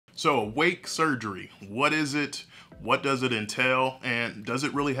So awake surgery, what is it? What does it entail? And does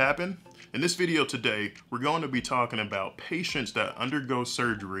it really happen? In this video today, we're going to be talking about patients that undergo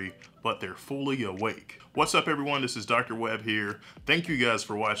surgery, but they're fully awake. What's up everyone? This is Dr. Webb here. Thank you guys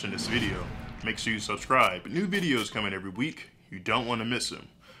for watching this video. Make sure you subscribe. New videos coming every week. You don't want to miss them.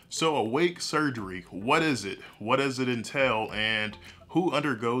 So awake surgery, what is it? What does it entail? And who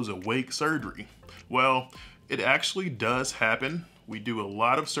undergoes awake surgery? Well, it actually does happen. We do a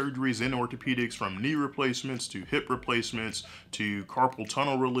lot of surgeries in orthopedics, from knee replacements to hip replacements to carpal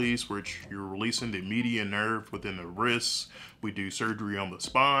tunnel release, which you're releasing the median nerve within the wrists. We do surgery on the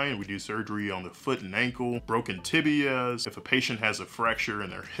spine. We do surgery on the foot and ankle, broken tibias. If a patient has a fracture in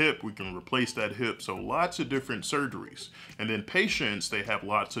their hip, we can replace that hip. So lots of different surgeries. And then patients, they have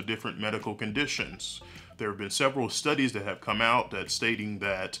lots of different medical conditions. There have been several studies that have come out that stating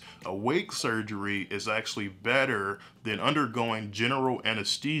that awake surgery is actually better than undergoing general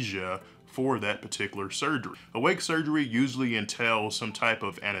anesthesia for that particular surgery. Awake surgery usually entails some type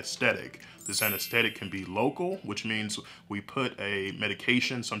of anesthetic. This anesthetic can be local, which means we put a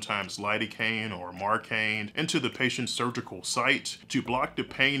medication, sometimes lidocaine or Marcaine, into the patient's surgical site to block the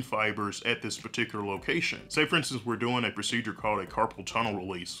pain fibers at this particular location. Say for instance, we're doing a procedure called a carpal tunnel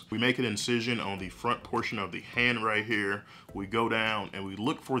release. We make an incision on the front portion of the hand right here. We go down and we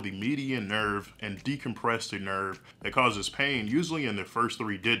look for the median nerve and decompress the nerve that causes pain, usually in the first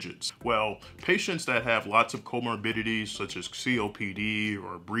 3 digits. Well, patients that have lots of comorbidities such as COPD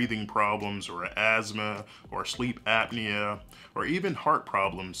or breathing problems or asthma or sleep apnea or even heart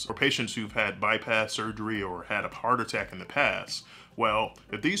problems, or patients who've had bypass surgery or had a heart attack in the past, well,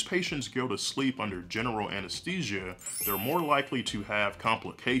 if these patients go to sleep under general anesthesia, they're more likely to have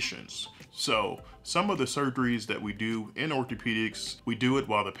complications. So some of the surgeries that we do in orthopedics, we do it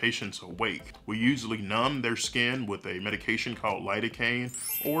while the patient's awake. We usually numb their skin with a medication called lidocaine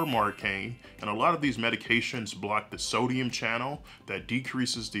or Marcaine, and a lot of these medications block the sodium channel that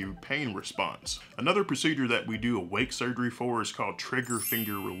decreases the pain response. Another procedure that we do awake surgery for is called trigger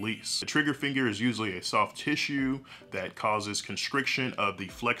finger release. The trigger finger is usually a soft tissue that causes constriction of the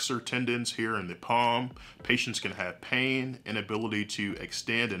flexor tendons here in the palm. Patients can have pain, inability to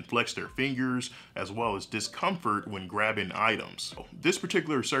extend and flex their fingers, as well as discomfort when grabbing items. This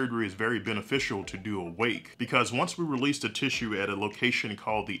particular surgery is very beneficial to do awake, because once we release the tissue at a location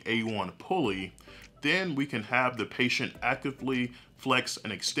called the A1 pulley, then we can have the patient actively flex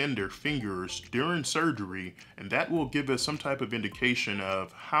and extend their fingers during surgery, and that will give us some type of indication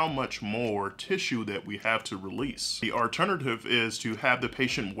of how much more tissue that we have to release. The alternative is to have the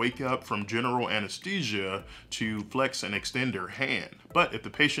patient wake up from general anesthesia to flex and extend their hand. But if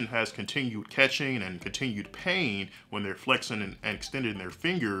the patient has continued catching and continued pain when they're flexing and extending their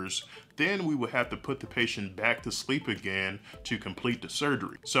fingers, then we would have to put the patient back to sleep again to complete the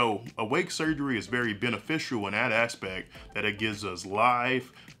surgery. So awake surgery is very beneficial in that aspect, that it gives us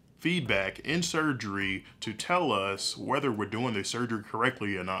live feedback in surgery to tell us whether we're doing the surgery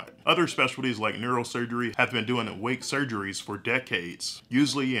correctly or not. Other specialties like neurosurgery have been doing awake surgeries for decades,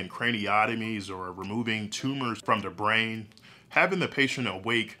 usually in craniotomies or removing tumors from the brain. Having the patient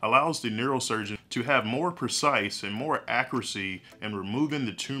awake allows the neurosurgeon to have more precise and more accuracy in removing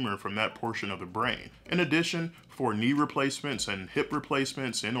the tumor from that portion of the brain. In addition, for knee replacements and hip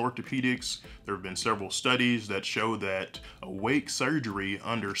replacements in orthopedics, there have been several studies that show that awake surgery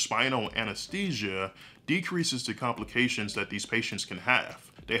under spinal anesthesia decreases the complications that these patients can have.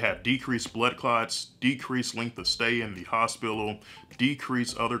 They have decreased blood clots, decreased length of stay in the hospital,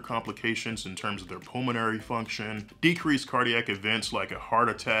 decreased other complications in terms of their pulmonary function, decreased cardiac events like a heart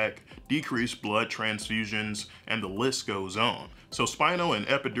attack, decreased blood transfusions, and the list goes on. So spinal and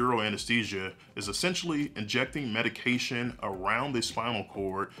epidural anesthesia is essentially injecting medication around the spinal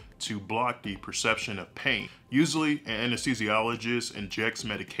cord to block the perception of pain. Usually, an anesthesiologist injects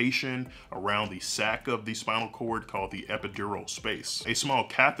medication around the sac of the spinal cord called the epidural space. A small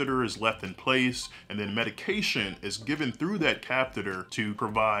catheter is left in place, and then medication is given through that catheter to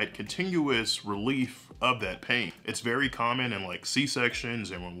provide continuous relief of that pain. It's very common in like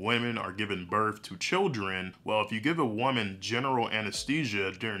C-sections and when women are giving birth to children. Well, if you give a woman general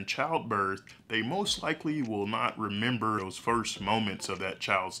anesthesia during childbirth, they most likely will not remember those first moments of that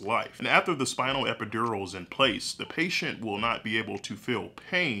child's life. And after the spinal epidural is in place, the patient will not be able to feel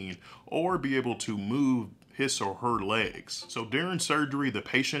pain or be able to move his or her legs. So during surgery, the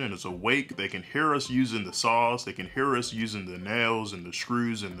patient is awake. They can hear us using the saws. They can hear us using the nails and the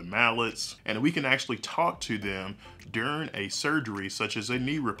screws and the mallets. And we can actually talk to them during a surgery such as a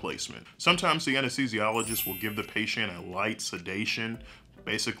knee replacement. Sometimes the anesthesiologist will give the patient a light sedation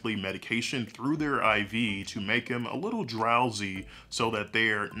basically medication through their IV to make them a little drowsy so that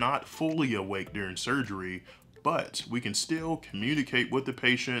they're not fully awake during surgery, but we can still communicate with the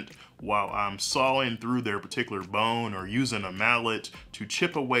patient while I'm sawing through their particular bone or using a mallet to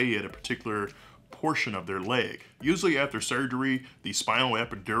chip away at a particular portion of their leg. Usually after surgery, the spinal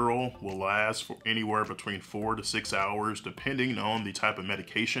epidural will last for anywhere between 4 to 6 hours, depending on the type of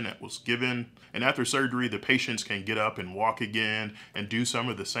medication that was given. And after surgery, the patients can get up and walk again and do some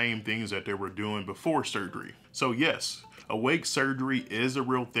of the same things that they were doing before surgery. So yes, awake surgery is a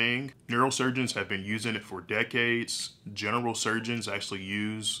real thing. Neurosurgeons have been using it for decades. General surgeons actually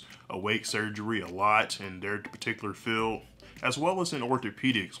use awake surgery a lot in their particular field. As well as in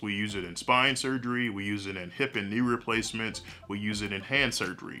orthopedics, we use it in spine surgery, we use it in hip and knee replacements, we use it in hand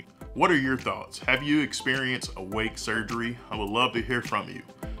surgery. What are your thoughts? Have you experienced awake surgery? I would love to hear from you.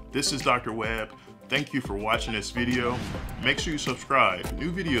 This is Dr. Webb. Thank you for watching this video. Make sure you subscribe.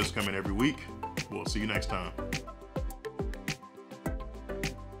 New videos coming every week. We'll see you next time.